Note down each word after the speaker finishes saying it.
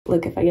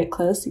Look, if I get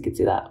close, you can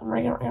see that.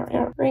 Right.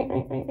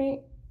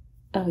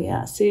 Oh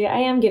yeah, see, I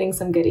am getting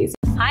some goodies.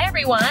 Hi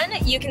everyone,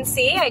 you can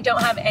see I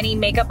don't have any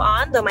makeup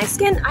on, though I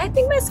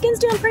think my skin's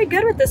doing pretty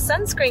good with this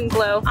sunscreen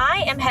glow.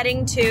 I am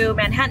heading to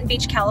Manhattan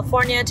Beach,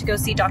 California to go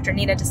see Dr.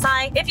 Nina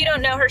Desai. If you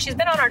don't know her, she's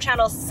been on our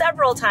channel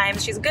several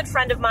times. She's a good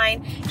friend of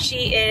mine.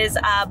 She is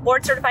a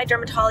board certified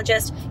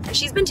dermatologist, and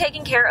she's been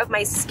taking care of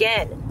my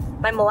skin.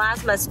 My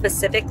melasma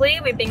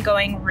specifically. We've been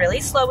going really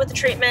slow with the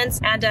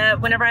treatments,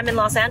 and whenever I'm in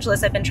Los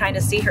Angeles, I've been trying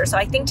to see her. So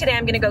I think today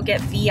I'm gonna go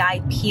get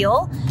VI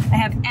Peel. I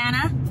have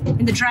Anna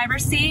in the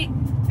driver's seat,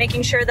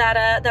 making sure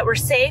that that we're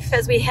safe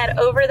as we head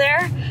over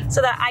there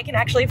so that I can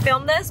actually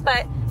film this.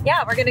 But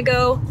yeah, we're gonna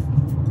go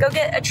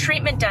get a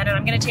treatment done, and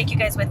I'm gonna take you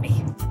guys with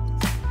me.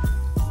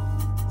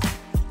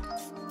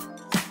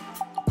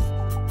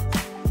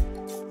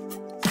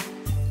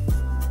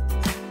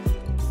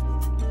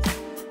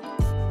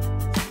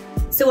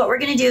 So what we're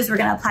gonna do is we're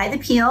gonna apply the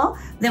peel,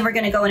 then we're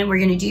gonna go in and we're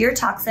gonna do your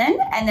toxin,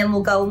 and then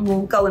we'll go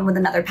in with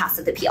another pass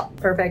of the peel.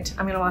 Perfect.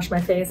 I'm gonna wash my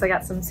face. I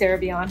got some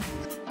CeraVe on.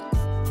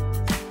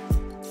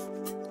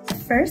 The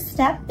first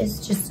step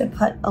is just to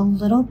put a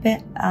little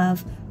bit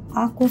of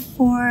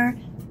Aquaphor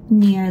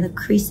near the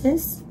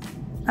creases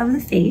of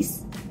the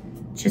face,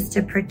 just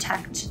to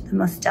protect the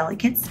most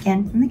delicate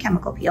skin from the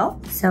chemical peel.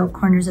 So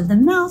corners of the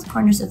mouth,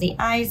 corners of the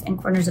eyes, and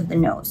corners of the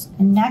nose.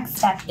 The next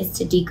step is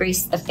to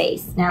degrease the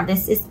face. Now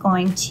this is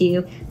going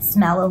to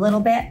smell a little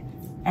bit,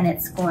 and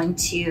it's going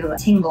to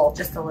tingle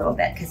just a little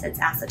bit because it's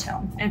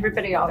acetone.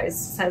 Everybody always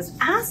says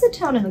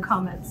acetone in the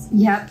comments.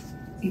 Yep.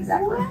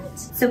 Exactly. What?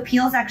 So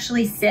peels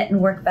actually sit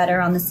and work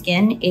better on the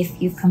skin if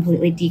you've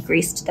completely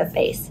degreased the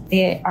face.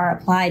 They are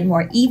applied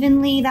more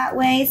evenly that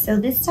way. So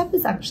this step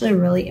is actually a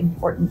really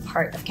important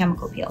part of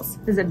chemical peels.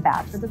 Is it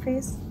bad for the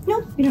face?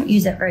 No, we don't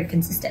use it very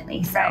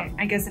consistently. So right.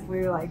 I guess if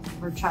we were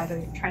trying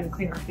to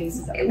clean our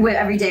faces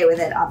every day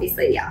with it,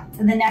 obviously, yeah.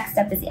 So the next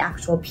step is the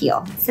actual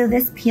peel. So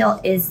this peel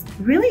is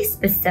really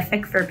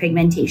specific for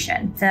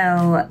pigmentation.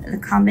 So the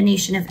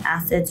combination of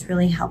acids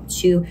really help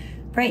to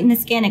brighten the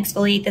skin,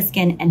 exfoliate the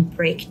skin, and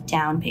break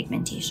down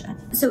pigmentation.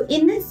 So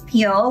in this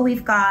peel,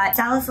 we've got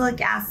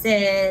salicylic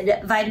acid,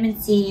 vitamin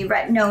C,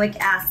 retinoic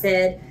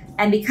acid,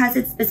 and because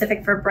it's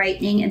specific for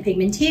brightening and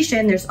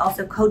pigmentation, there's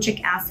also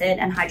kojic acid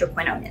and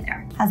hydroquinone in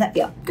there. How's that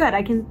feel? Good,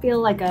 I can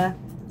feel like a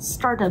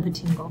start of a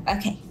tingle.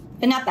 Okay,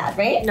 but not bad,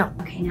 right? No.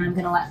 Okay, now I'm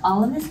gonna let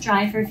all of this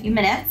dry for a few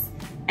minutes,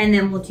 and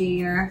then we'll do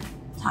your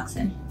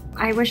toxin.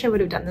 I wish I would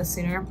have done this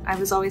sooner. I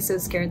was always so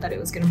scared that it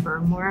was gonna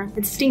burn more.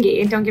 It's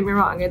stinky, don't get me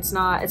wrong. It's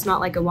not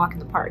like a walk in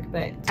the park,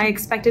 but I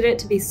expected it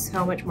to be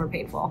so much more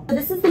painful. So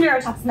this is the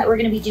neurotoxin that we're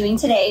gonna be doing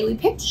today. We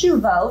picked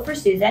Jeuveau for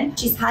Susan.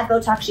 She's had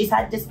Botox, she's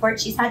had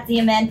Dysport, she's had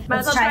Xeomin.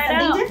 Let's try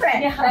something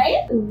different, yeah.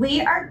 Right?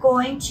 We are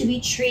going to be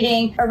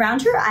treating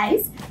around her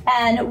eyes.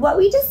 And what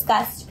we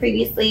discussed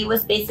previously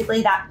was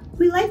basically that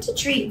we like to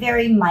treat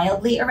very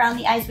mildly around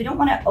the eyes. We don't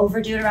want to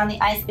overdo it around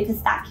the eyes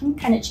because that can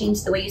kind of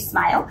change the way you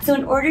smile. So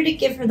in order to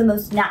give her the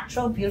most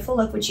natural, beautiful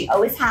look, which she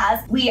always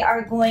has, we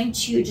are going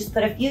to just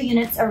put a few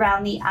units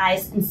around the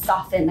eyes and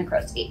soften the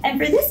crow's feet. And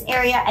for this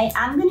area, I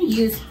am going to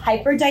use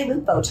hyper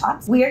dilute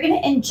Botox. We are going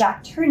to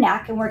inject her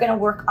neck, and we're going to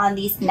work on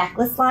these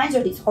necklace lines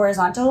or these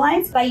horizontal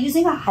lines. By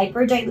using a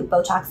hyper dilute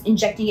Botox,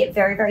 injecting it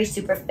very, very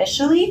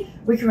superficially,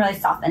 we can really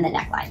soften the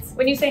necklines.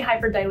 When you say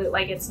hyper dilute,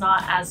 like it's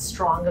not as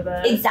strong of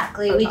a...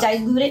 Exactly. Botox. We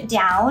dilute it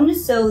down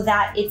so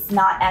that it's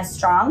not as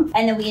strong,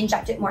 and then we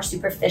inject it more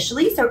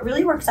superficially, so it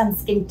really works on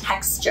skin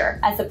texture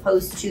as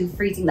opposed to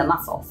freezing the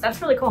muscles. That's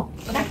really cool.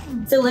 Okay.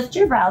 So lift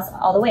your brows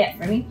all the way up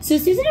for me. So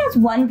Susan has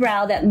one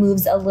brow that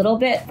moves a little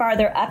bit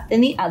farther up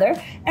than the other.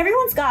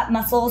 Everyone's got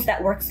muscles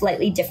that work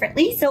slightly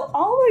differently, so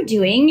all we're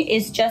doing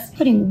is just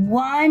putting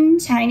one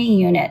tiny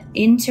unit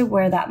into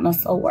where that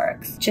muscle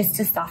works, just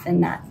to soften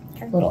that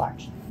little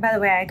arch. By the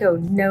way, I go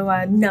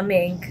no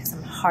numbing because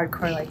I'm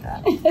hardcore like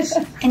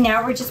that. And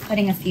now we're just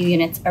putting a few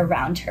units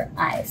around her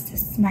eyes. So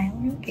smile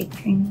real big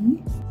for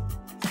me.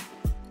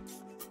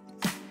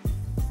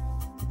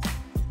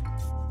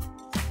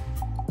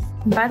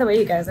 By the way,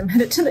 you guys, I'm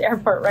headed to the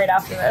airport right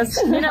after this.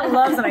 Nina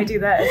loves when I do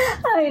this.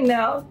 I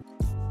know.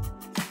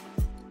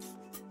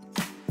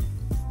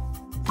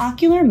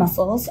 Ocular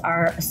muscles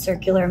are a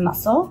circular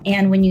muscle,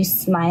 and when you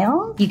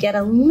smile, you get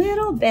a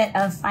little bit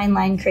of fine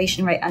line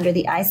creation right under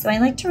the eyes, so I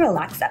like to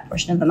relax that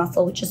portion of the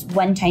muscle with just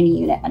one tiny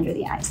unit under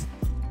the eyes.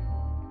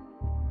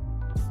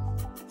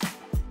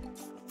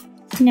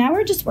 So now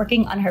we're just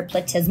working on her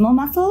platysmal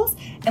muscles,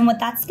 and what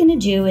that's gonna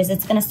do is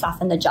it's gonna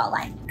soften the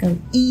jawline. Go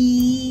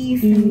E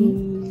for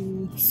me.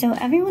 So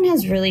everyone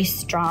has really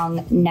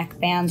strong neck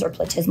bands or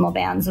platysmal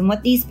bands, and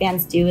what these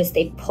bands do is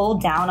they pull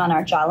down on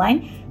our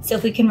jawline. So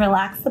if we can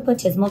relax the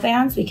platysmal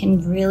bands, we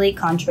can really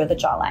contour the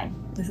jawline.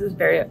 This is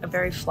a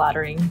very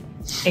flattering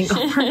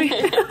angle for me.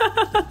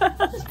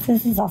 So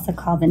this is also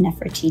called the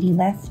Nefertiti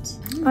lift.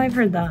 Oh, I've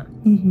heard that.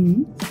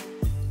 Mm-hmm.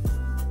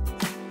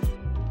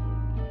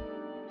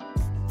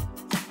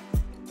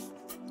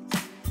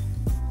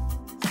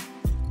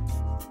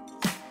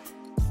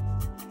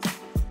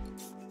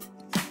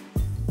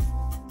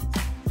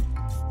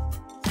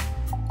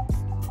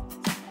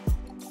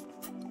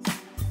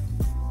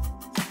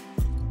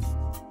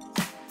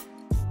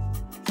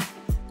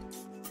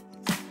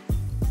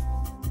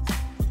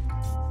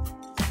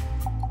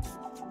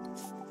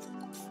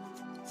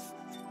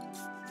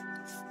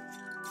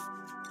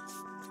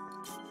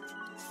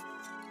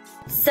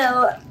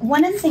 So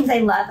one of the things I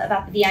love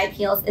about the VI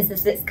peels is that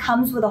this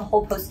comes with a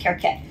whole post-care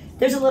kit.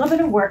 There's a little bit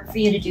of work for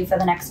you to do for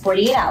the next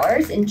 48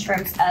 hours in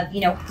terms of,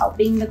 you know,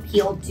 helping the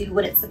peel do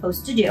what it's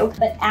supposed to do.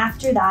 But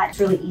after that, it's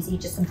really easy,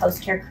 just some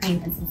post-care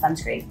cream and some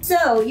sunscreen.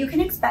 So you can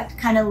expect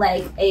kind of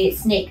like a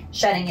snake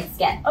shedding its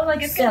skin. Oh,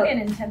 like it's gonna be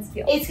an intense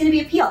peel. It's gonna be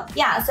a peel,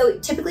 yeah. So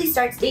it typically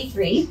starts day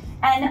 3.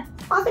 And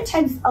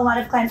oftentimes a lot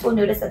of clients will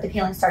notice that the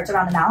peeling starts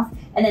around the mouth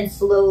and then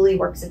slowly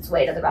works its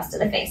way to the rest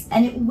of the face.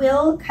 And it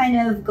will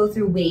kind of go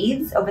through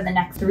waves over the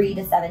next 3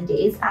 to 7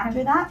 days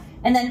after that.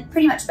 And then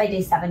pretty much by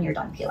day 7, you're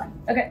done peeling.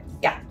 Okay.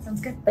 Yeah.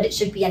 Sounds good. But it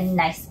should be a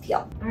nice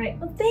peel. All right.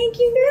 Well, thank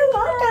you. You're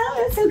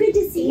welcome. It's so good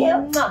to see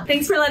you.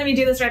 Thanks for letting me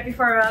do this right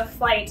before a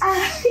flight.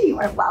 You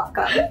are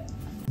welcome.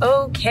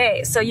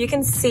 Okay, so you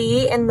can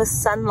see in the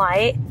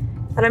sunlight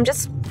that I'm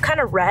just kind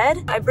of red.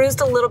 I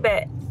bruised a little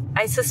bit.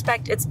 I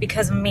suspect it's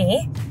because of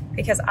me,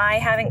 because I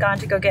haven't gone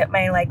to go get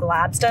my like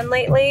labs done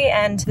lately.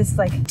 And this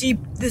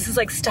is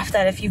like stuff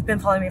that if you've been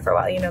following me for a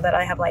while, you know that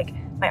I have like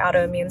my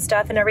autoimmune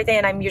stuff and everything.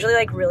 And I'm usually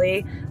like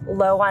really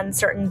low on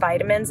certain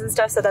vitamins and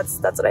stuff. So that's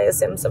what I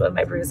assume some of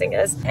my bruising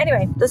is.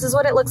 Anyway, this is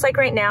what it looks like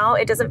right now.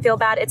 It doesn't feel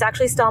bad. It's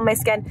actually still on my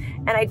skin.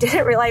 And I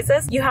didn't realize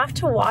this. You have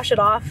to wash it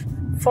off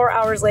 4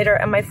 hours later,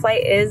 and my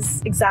flight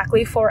is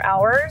exactly 4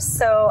 hours.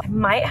 So I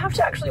might have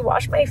to actually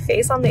wash my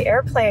face on the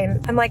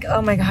airplane. I'm like,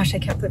 oh my gosh, I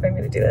can't believe I'm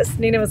gonna do this.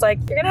 Nina was like,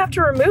 you're gonna have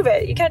to remove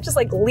it. You can't just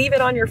like leave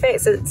it on your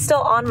face. It's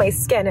still on my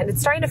skin and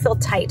it's starting to feel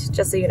tight,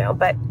 just so you know,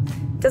 but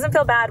it doesn't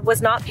feel bad,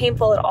 was not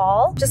painful at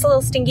all. Just a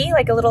little stingy,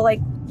 like a little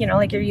like, you know,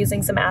 like you're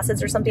using some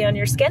acids or something on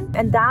your skin.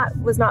 And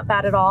that was not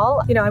bad at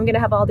all. You know, I'm gonna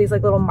have all these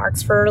like little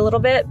marks for a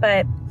little bit,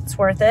 but it's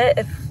worth it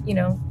if, you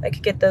know, I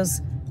could get those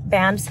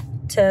bands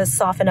to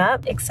soften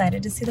up.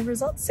 Excited to see the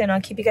results soon.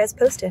 I'll keep you guys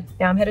posted.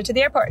 Now I'm headed to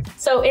the airport.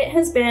 So it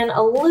has been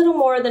a little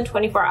more than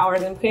 24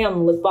 hours. I'm putting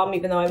on lip balm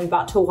even though I'm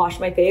about to wash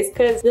my face,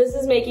 because this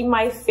is making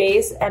my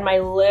face and my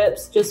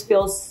lips just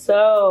feel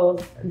so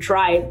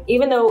dry.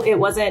 Even though it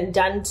wasn't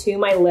done to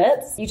my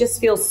lips, you just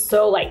feel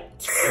so like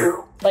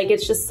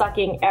it's just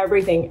sucking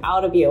everything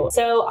out of you.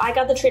 So I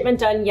got the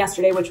treatment done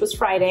yesterday, which was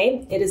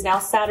Friday. It is now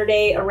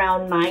Saturday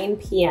around 9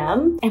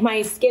 p.m. And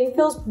my skin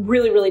feels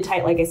really, really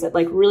tight. Like I said,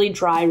 like really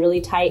dry,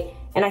 really tight.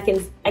 And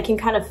I can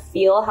kind of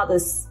feel how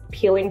this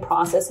peeling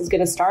process is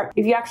gonna start.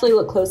 If you actually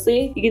look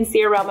closely, you can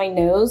see around my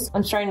nose,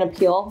 I'm starting to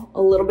peel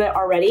a little bit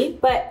already,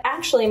 but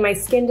actually my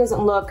skin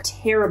doesn't look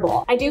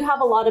terrible. I do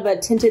have a lot of a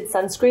tinted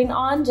sunscreen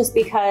on just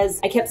because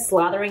I kept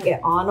slathering it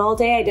on all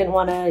day. I didn't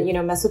wanna, you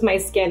know, mess with my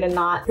skin and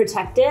not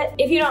protect it.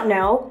 If you don't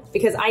know,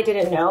 because I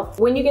didn't know,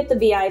 when you get the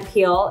VI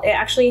peel, it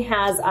actually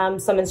has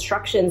some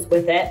instructions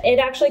with it. It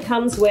actually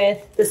comes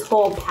with this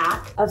whole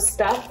pack of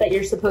stuff that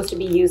you're supposed to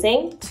be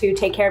using to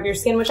take care of your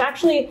skin, which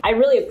actually I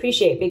really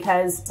appreciate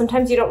because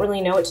sometimes you don't really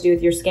know what to do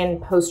with your skin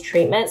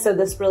post-treatment. So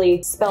this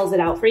really spells it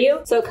out for you.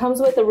 So it comes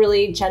with a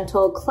really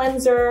gentle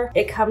cleanser.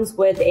 It comes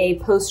with a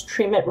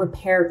post-treatment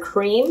repair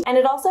cream. And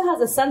it also has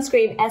a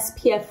sunscreen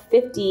SPF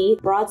 50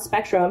 broad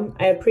spectrum.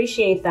 I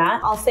appreciate that.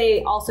 I'll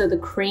say also the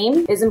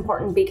cream is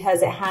important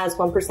because it has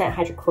 1%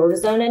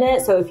 hydrocortisone in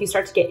it. So if you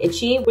start to get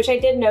itchy, which I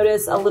did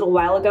notice a little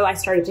while ago, I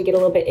started to get a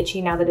little bit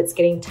itchy now that it's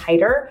getting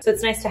tighter. So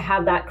it's nice to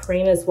have that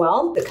cream as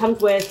well. It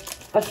comes with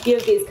a few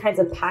of these kinds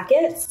of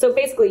packets. So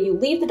basically you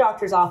leave the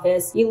doctor's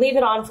office, you leave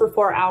it on for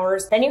 4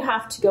 hours, then you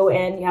have to go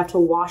in, you have to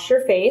wash your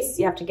face,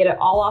 you have to get it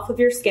all off of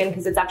your skin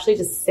because it's actually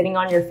just sitting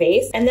on your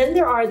face. And then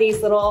there are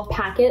these little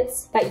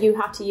packets that you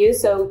have to use.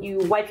 So you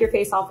wipe your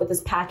face off with this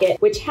packet,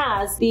 which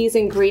has these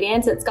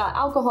ingredients. It's got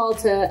alcohol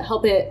to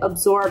help it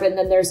absorb, and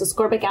then there's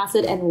ascorbic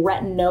acid and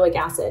retinoic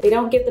acid. They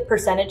don't give the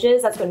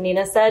percentages. That's what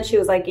Nina said. She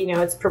was like, you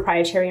know, it's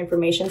proprietary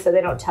information, so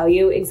they don't tell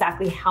you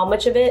exactly how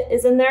much of it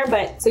is in there.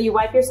 But so you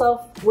wipe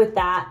yourself with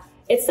that.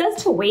 It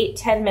says to wait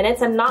 10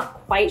 minutes. I'm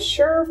not quite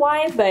sure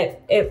why,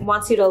 but it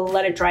wants you to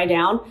let it dry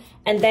down.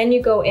 And then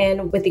you go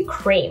in with the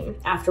cream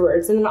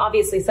afterwards. And then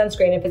obviously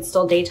sunscreen if it's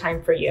still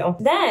daytime for you.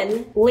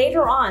 Then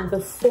later on,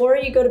 before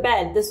you go to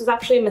bed, this was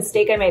actually a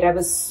mistake I made. I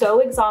was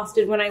so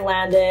exhausted when I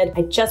landed.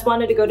 I just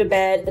wanted to go to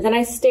bed, but then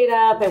I stayed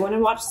up. I went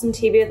and watched some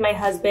TV with my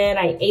husband.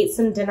 I ate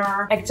some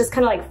dinner. I just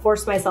kind of like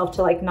forced myself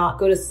to like not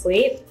go to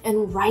sleep.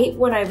 And right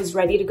when I was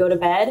ready to go to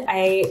bed,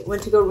 I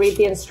went to go read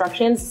the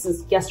instructions. This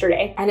is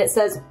yesterday. And it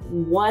says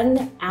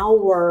 1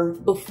 hour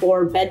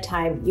before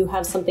bedtime, you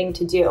have something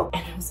to do.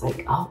 And I was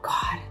like, oh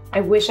God. I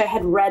wish I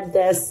had read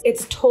this.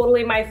 It's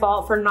totally my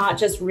fault for not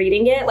just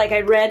reading it. Like I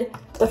read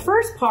the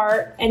first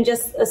part and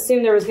just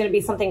assumed there was gonna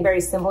be something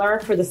very similar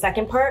for the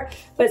second part.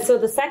 But so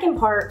the second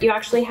part, you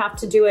actually have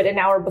to do it an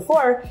hour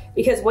before,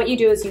 because what you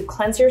do is you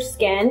cleanse your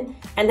skin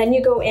and then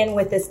you go in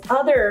with this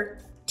other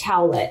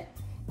towelette.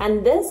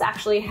 And this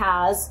actually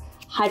has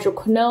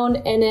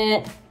hydroquinone in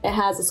it. It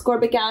has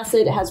ascorbic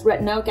acid, it has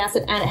retinoic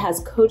acid, and it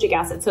has kojic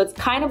acid. So it's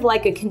kind of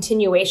like a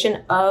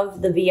continuation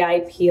of the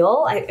VI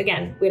peel.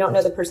 Again, we don't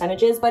know the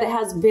percentages, but it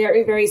has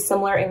very, very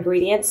similar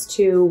ingredients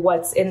to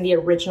what's in the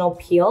original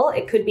peel.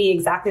 It could be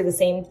exactly the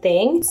same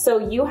thing. So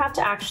you have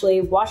to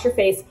actually wash your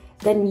face,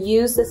 then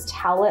use this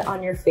towelette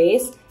on your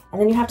face,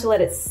 and then you have to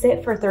let it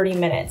sit for 30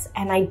 minutes.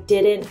 And I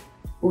didn't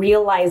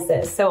realize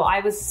this. So I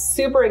was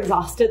super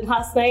exhausted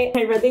last night.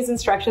 I read these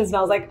instructions and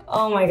I was like,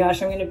 oh my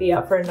gosh, I'm gonna be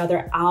up for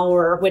another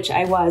hour, which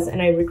I was,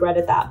 and I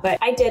regretted that. But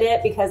I did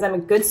it because I'm a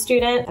good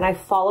student and I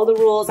follow the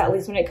rules, at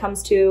least when it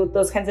comes to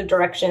those kinds of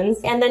directions.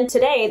 And then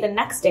today, the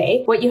next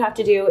day, what you have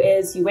to do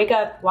is you wake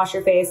up, wash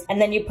your face, and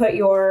then you put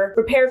your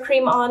repair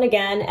cream on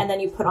again, and then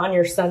you put on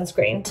your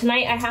sunscreen.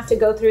 Tonight, I have to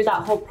go through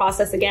that whole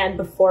process again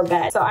before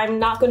bed. So I'm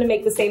not gonna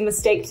make the same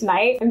mistake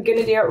tonight. I'm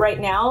gonna do it right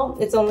now.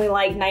 It's only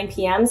like 9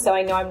 p.m., so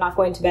I know I'm not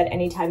going to bed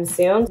anytime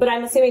soon. But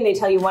I'm assuming they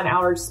tell you 1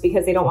 hour just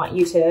because they don't want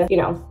you to, you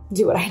know,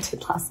 do what I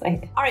did last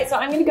night. All right, so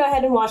I'm gonna go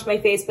ahead and wash my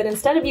face, but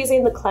instead of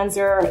using the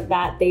cleanser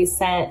that they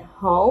sent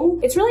home,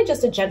 it's really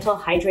just a gentle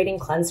hydrating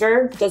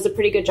cleanser. Does a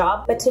pretty good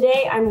job. But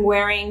today I'm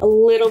wearing a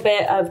little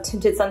bit of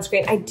tinted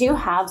sunscreen. I do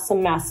have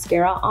some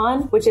mascara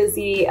on, which is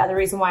the other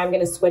reason why I'm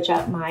gonna switch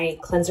up my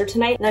cleanser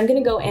tonight. And I'm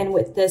gonna go in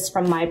with this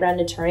from my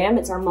brand NATURIUM.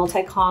 It's our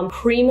multi-calm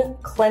cream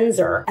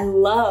cleanser. I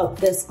love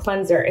this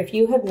cleanser. If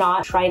you have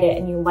not tried it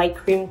and you like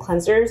cream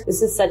cleansers,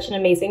 this is such an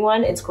amazing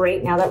one. It's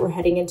great now that we're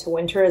heading into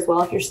winter as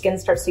well. If your skin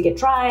starts to get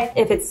dry,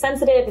 if it's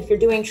sensitive, if you're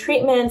doing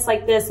treatments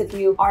like this, if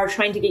you are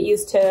trying to get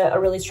used to a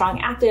really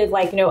strong active,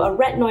 like, you know, a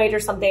retinoid or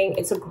something,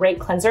 it's a great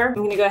cleanser. I'm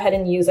gonna go ahead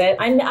and use it.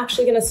 I'm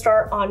actually gonna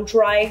start on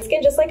dry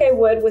skin just like I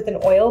would with an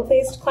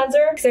oil-based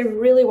cleanser because I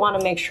really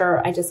wanna make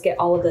sure I just get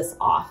all of this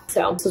off.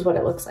 So this is what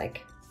it looks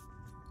like.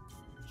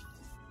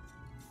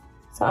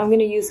 So I'm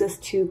gonna use this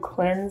to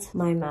cleanse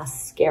my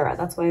mascara.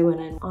 That's why I went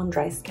in on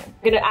dry skin.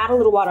 I'm gonna add a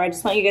little water. I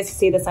just want you guys to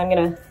see this. I'm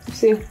gonna,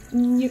 see,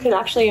 you can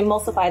actually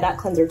emulsify that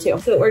cleanser too.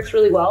 So it works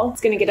really well.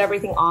 It's gonna get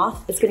everything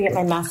off. It's gonna get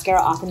my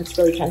mascara off and it's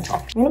really gentle.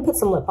 I'm gonna put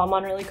some lip balm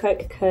on really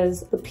quick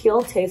because the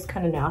peel tastes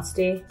kind of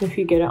nasty if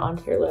you get it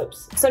onto your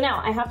lips. So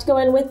now I have to go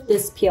in with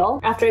this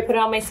peel. After I put it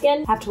on my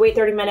skin, I have to wait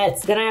 30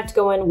 minutes. Then I have to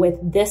go in with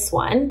this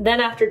one.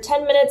 Then after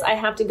 10 minutes, I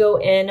have to go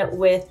in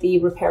with the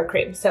repair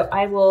cream. So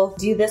I will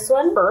do this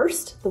one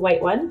first, the white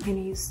one. I'm gonna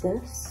use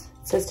this.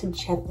 It says to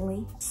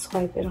gently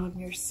swipe it on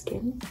your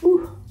skin.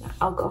 Ooh, that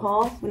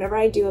alcohol. Whenever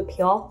I do a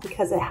peel,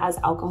 because it has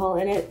alcohol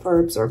in it for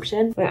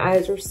absorption, my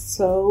eyes are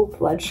so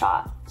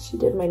bloodshot. She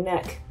did my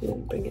neck. I'm gonna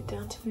bring it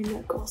down to my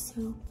neck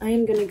also. I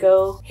am gonna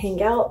go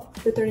hang out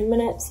for 30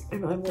 minutes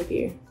and I will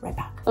be right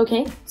back.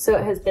 Okay, so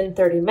it has been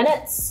 30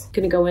 minutes. I'm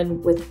gonna go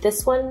in with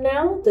this one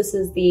now. This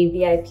is the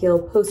VI Peel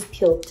Post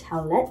Peel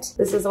Towelette.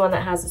 This is the one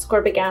that has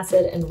ascorbic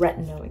acid and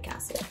retinoic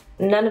acid.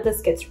 None of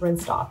this gets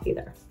rinsed off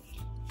either.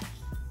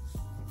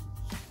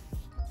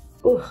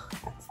 Ooh,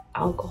 that's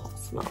alcohol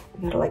smell.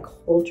 You gotta like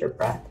hold your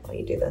breath while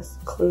you do this.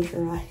 Close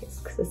your eyes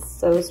because it's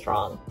so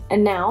strong.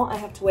 And now I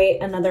have to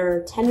wait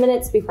another 10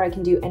 minutes before I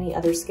can do any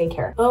other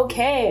skincare.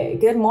 Okay,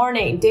 good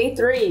morning, day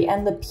 3,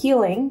 and the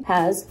peeling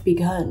has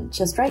begun.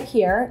 Just right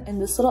here in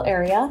this little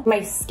area.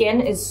 My skin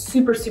is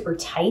super, super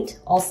tight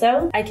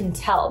also. I can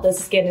tell the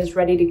skin is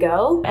ready to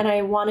go. And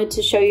I wanted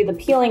to show you the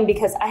peeling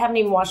because I haven't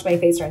even washed my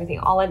face or anything.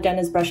 All I've done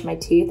is brush my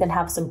teeth and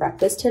have some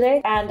breakfast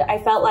today. And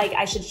I felt like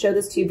I should show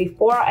this to you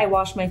before I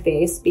wash my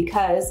face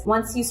because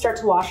once you start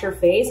to wash your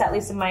face, at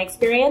least in my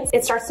experience,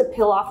 it starts to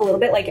peel off a little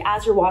bit. Like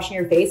as you're washing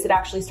your face, it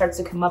actually starts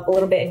to come up a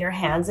little bit in your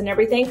hands and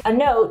everything. A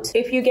note,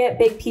 if you get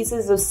big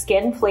pieces of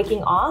skin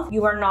flaking off,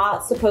 you are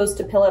not supposed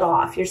to peel it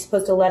off. You're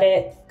supposed to let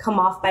it come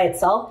off by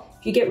itself.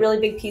 If you get really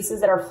big pieces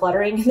that are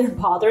fluttering and they're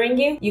bothering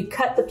you, you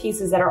cut the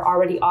pieces that are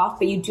already off,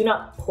 but you do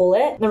not pull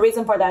it. And the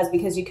reason for that is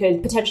because you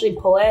could potentially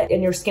pull it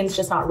and your skin's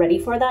just not ready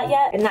for that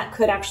yet. And that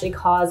could actually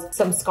cause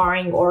some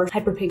scarring or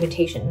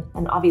hyperpigmentation.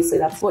 And obviously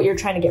that's what you're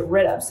trying to get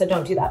rid of, so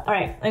don't do that. All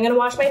right, I'm gonna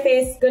wash my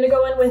face. Gonna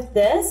go in with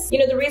this. You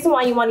know, the reason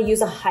why you wanna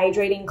use a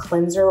hydrating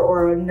cleanser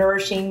or a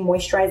nourishing,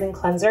 moisturizing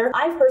cleanser,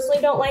 I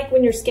personally don't like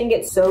when your skin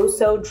gets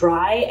so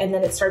dry and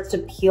then it starts to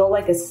peel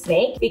like a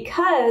snake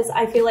because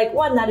I feel like,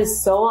 one, that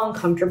is so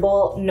uncomfortable.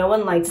 No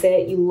one likes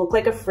it. You look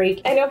like a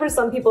freak. I know for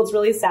some people it's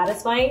really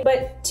satisfying,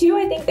 but 2,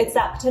 I think it's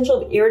that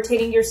potential of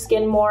irritating your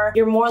skin more.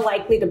 You're more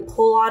likely to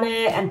pull on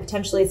it and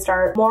potentially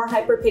start more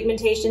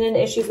hyperpigmentation and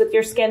issues with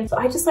your skin. So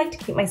I just like to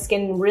keep my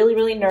skin really,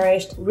 really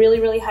nourished, really,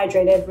 really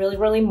hydrated, really,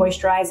 really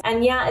moisturized.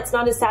 And yeah, it's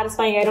not as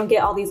satisfying. I don't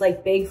get all these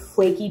like big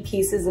flaky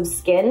pieces of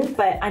skin,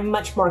 but I'm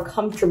much more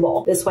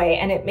comfortable this way.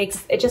 And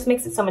it just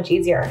makes it so much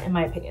easier in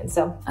my opinion.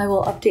 So I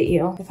will update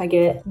you if I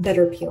get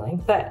better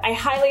peeling, but I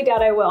highly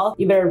doubt I will.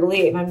 You better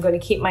believe I'm going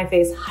to keep my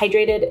face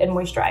hydrated and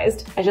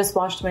moisturized. I just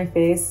washed my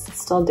face, it's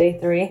still day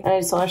 3, and I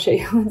just want to show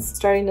you it's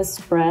starting to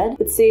spread.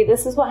 But see,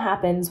 this is what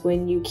happens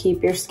when you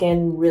keep your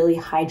skin really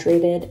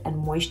hydrated and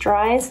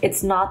moisturized.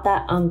 It's not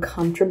that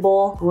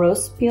uncomfortable,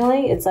 gross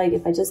peeling. It's like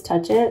if I just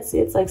touch it, see,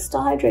 it's like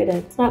still hydrated.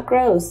 It's not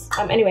gross.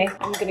 Anyway,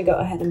 I'm gonna go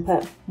ahead and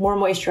put more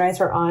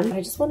moisturizer on.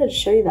 I just wanted to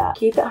show you that.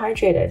 Keep it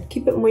hydrated,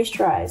 keep it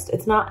moisturized.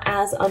 It's not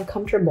as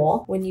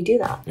uncomfortable when you do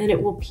that. And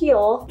it will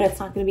peel, but it's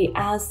not gonna be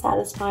as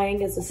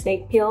satisfying as a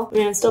snake peel. I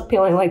mean, I'm still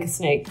peeling like a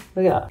snake.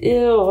 Look at that.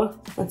 Ew.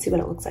 Let's see what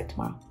it looks like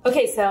tomorrow.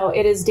 Okay, so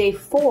it is day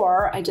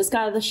 4. I just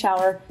got out of the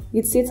shower.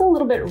 You can see it's a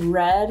little bit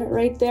red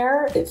right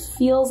there. It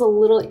feels a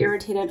little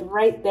irritated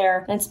right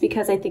there. And it's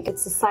because I think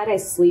it's the side I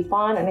sleep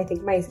on, and I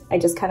think I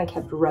just kind of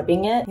kept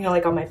rubbing it, you know,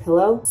 like on my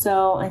pillow.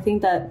 So I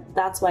think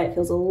that's why it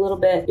feels a little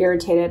bit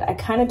irritated. I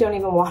kind of don't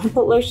even want to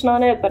put lotion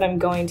on it, but I'm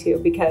going to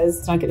because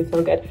it's not going to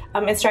feel good.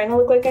 It's starting to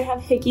look like I have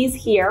hickeys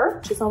here,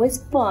 which is always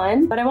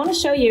fun. But I want to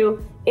show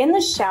you, in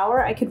the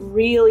shower, I could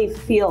really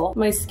feel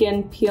my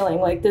skin peeling.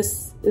 Like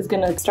this is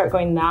gonna start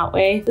going that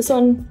way. This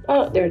one,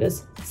 oh, there it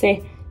is.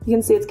 See? You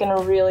can see it's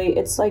gonna really,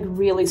 it's like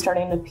really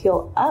starting to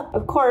peel up.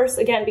 Of course,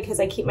 again, because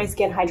I keep my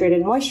skin hydrated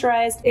and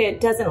moisturized, it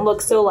doesn't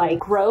look so like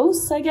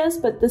gross, I guess,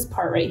 but this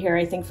part right here,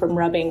 I think from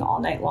rubbing all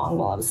night long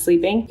while I was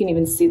sleeping, you can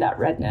even see that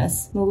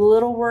redness. I'm a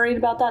little worried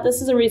about that.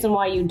 This is a reason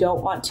why you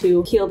don't want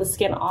to peel the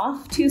skin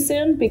off too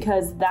soon,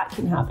 because that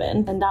can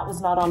happen. And that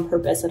was not on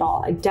purpose at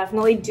all. I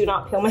definitely do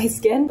not peel my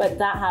skin, but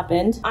that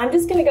happened. I'm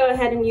just gonna go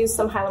ahead and use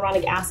some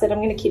hyaluronic acid.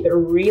 I'm gonna keep it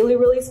really,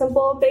 really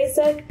simple,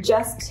 basic,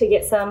 just to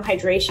get some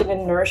hydration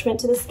and nourishment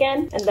to the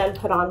skin, and then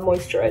put on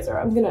moisturizer.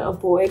 I'm gonna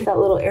avoid that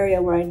little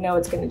area where I know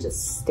it's gonna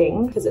just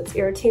sting because it's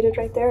irritated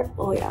right there.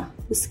 Oh yeah,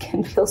 the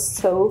skin feels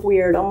so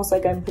weird, almost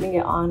like I'm putting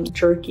it on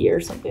jerky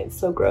or something. It's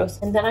so gross.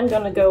 And then I'm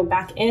gonna go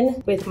back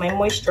in with my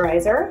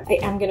moisturizer.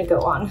 I am gonna go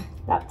on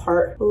that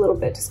part a little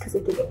bit just because I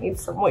think it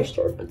needs some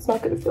moisture, but it's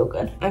not gonna feel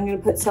good. I'm gonna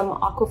put some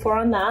Aquaphor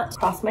on that,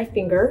 cross my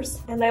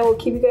fingers, and I will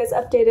keep you guys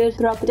updated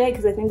throughout the day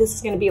because I think this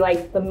is gonna be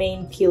like the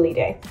main peely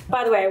day.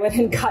 By the way, I went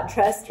and got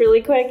dressed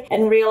really quick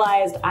and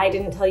realized I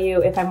didn't tell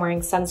you if I'm wearing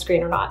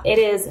sunscreen or not. It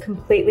is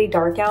completely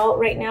dark out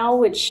right now,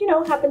 which, you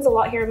know, happens a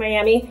lot here in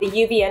Miami. The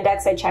UV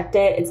index, I checked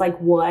it, it's like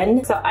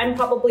 1. So I'm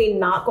probably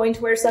not going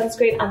to wear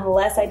sunscreen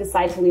unless I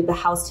decide to leave the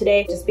house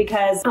today, just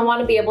because I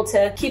wanna be able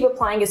to keep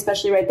applying,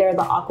 especially right there,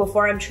 the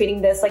Aquaphor. I'm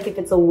treating this like if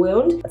it's a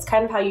wound. That's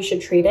kind of how you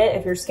should treat it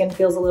if your skin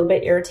feels a little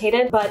bit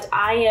irritated. But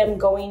I am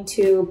going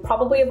to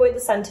probably avoid the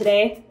sun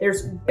today.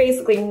 There's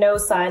basically no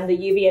sun. The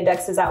UV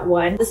index is at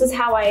 1. This is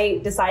how I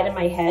decide in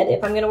my head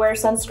if I'm gonna wear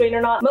sunscreen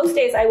or not. Most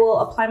days I will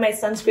apply my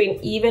sunscreen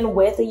even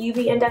with a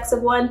UV index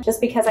of 1, just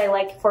because I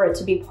like for it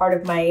to be part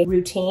of my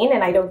routine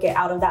and I don't get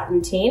out of that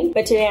routine.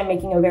 But today I'm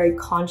making a very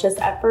conscious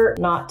effort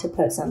not to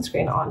put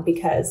sunscreen on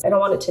because I don't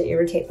want it to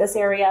irritate this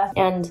area,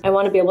 and I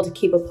want to be able to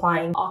keep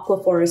applying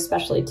Aquaphor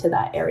especially to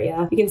that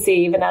area. You can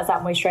see even as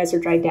that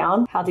moisturizer dried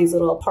down how these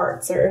little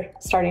parts are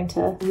starting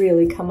to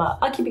really come up.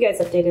 I'll keep you guys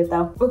updated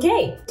though.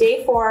 Okay,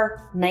 day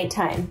 4,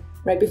 nighttime.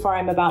 Right before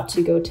I'm about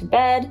to go to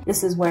bed,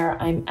 this is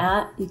where I'm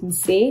at. You can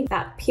see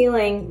that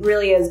peeling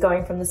really is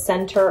going from the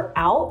center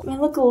out. I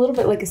look a little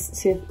bit like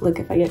look,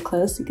 if I get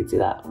close, you can see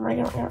that.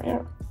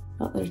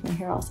 Oh, there's my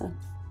hair also.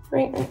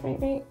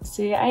 Right.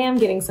 See, I am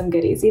getting some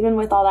goodies, even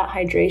with all that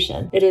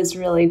hydration. It is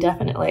really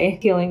definitely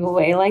peeling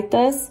away like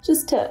this.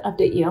 Just to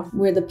update you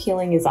where the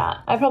peeling is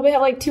at. I probably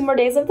have like 2 more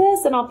days of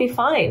this and I'll be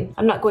fine.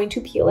 I'm not going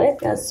to peel it.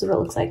 That's what it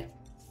looks like.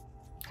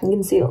 You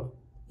can see,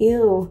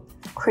 ew,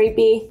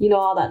 crepey. You know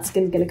all that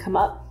skin's gonna come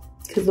up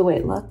because of the way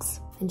it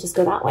looks. And just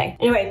go that way.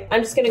 Anyway,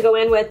 I'm just gonna go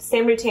in with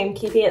same routine,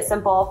 keeping it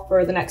simple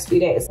for the next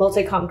few days.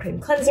 Multi-Calm Cream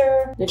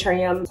Cleanser,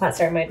 NATURIUM Plant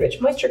Ceramide Rich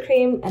Moisture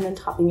Cream, and then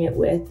topping it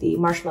with the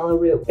Marshmallow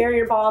Root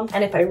Barrier Balm.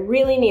 And if I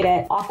really need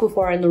it,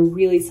 Aquaphor in the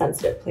really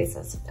sensitive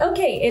places.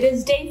 Okay, it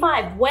is day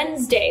 5,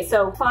 Wednesday.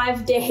 So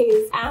 5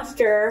 days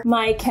after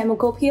my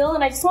chemical peel.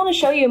 And I just wanna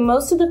show you,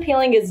 most of the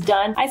peeling is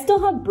done. I still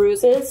have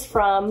bruises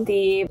from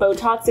the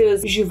Botox. It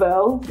was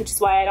Jeuveau, which is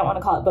why I don't wanna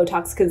call it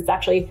Botox because it's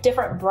actually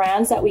different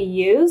brands that we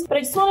use. But I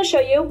just wanna show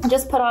you,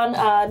 just put on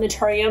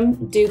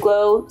NATURIUM Dew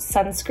Glow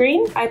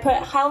sunscreen. I put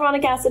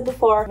hyaluronic acid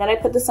before, and then I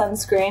put the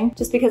sunscreen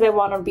just because I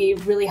want to be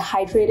really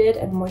hydrated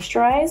and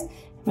moisturized.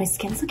 My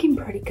skin's looking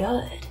pretty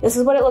good. This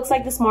is what it looks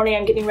like this morning.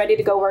 I'm getting ready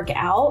to go work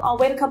out. I'll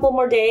wait a couple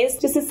more days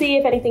just to see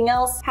if anything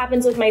else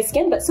happens with my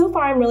skin, but so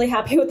far I'm really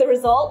happy with the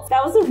results.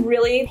 That was a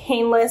really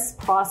painless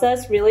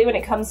process, really, when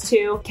it comes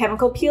to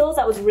chemical peels.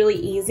 That was really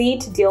easy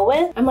to deal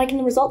with. I'm liking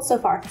the results so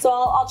far. So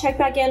I'll check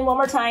back in one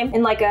more time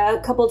in like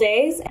a couple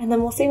days, and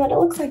then we'll see what it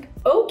looks like.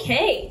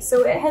 Okay,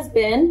 so it has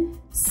been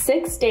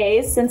 6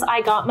 days since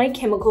I got my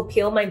chemical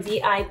peel, my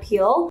VI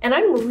peel, and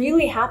I'm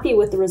really happy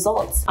with the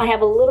results. I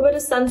have a little bit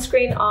of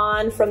sunscreen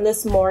on from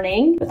this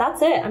morning, but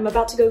that's it. I'm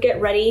about to go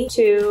get ready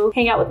to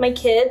hang out with my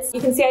kids.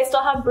 You can see I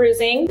still have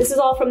bruising. This is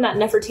all from that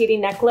Nefertiti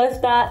neck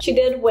lift that she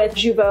did with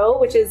Jeuveau,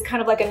 which is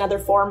kind of like another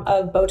form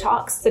of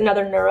Botox,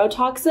 another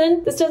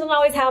neurotoxin. This doesn't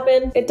always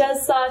happen. It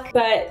does suck,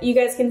 but you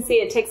guys can see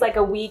it takes like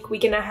a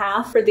week and a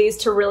half for these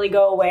to really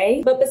go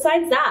away. But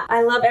besides that,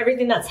 I love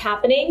everything that's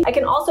happening. I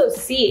can also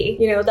see,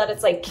 you know, that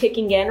it's like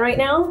kicking in right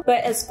now.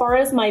 But as far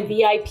as my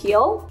VI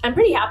peel, I'm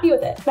pretty happy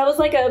with it. That was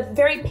like a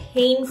very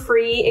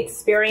pain-free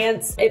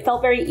experience. It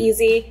felt very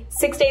easy.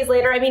 6 days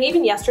later, I mean,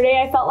 even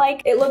yesterday, I felt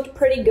like it looked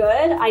pretty good.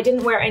 I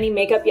didn't wear any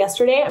makeup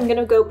yesterday. I'm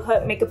gonna go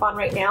put makeup on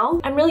right now.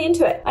 I'm really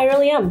into it. I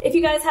really am. If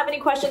you guys have any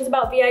questions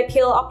about VI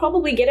peel, I'll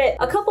probably get it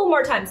a couple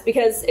more times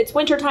because it's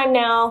winter time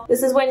now.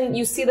 This is when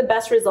you see the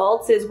best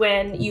results, is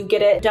when you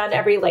get it done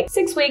every like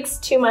 6 weeks,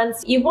 2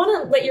 months. You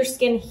wanna let your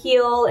skin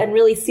heal and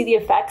really see the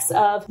effects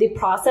of the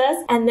process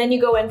does. And then you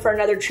go in for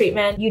another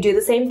treatment. You do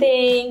the same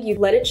thing, you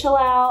let it chill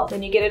out,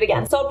 then you get it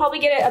again. So I'll probably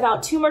get it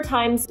about 2 more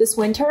times this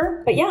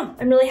winter. But yeah,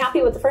 I'm really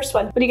happy with the first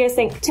one. What do you guys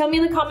think? Tell me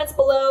in the comments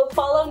below.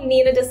 Follow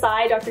Nina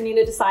Desai, Dr.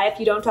 Nina Desai, if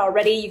you don't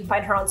already. You can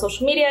find her on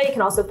social media. You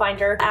can also find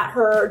her at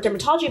her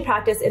dermatology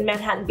practice in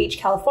Manhattan Beach,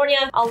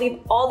 California. I'll leave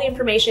all the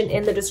information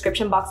in the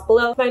description box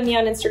below. Find me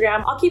on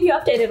Instagram. I'll keep you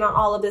updated on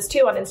all of this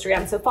too on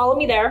Instagram, so follow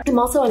me there. I'm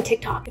also on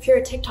TikTok. If you're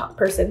a TikTok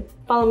person,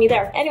 follow me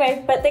there.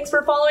 Anyway, but thanks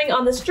for following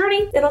on this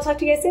journey, and I'll talk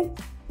to you guys soon.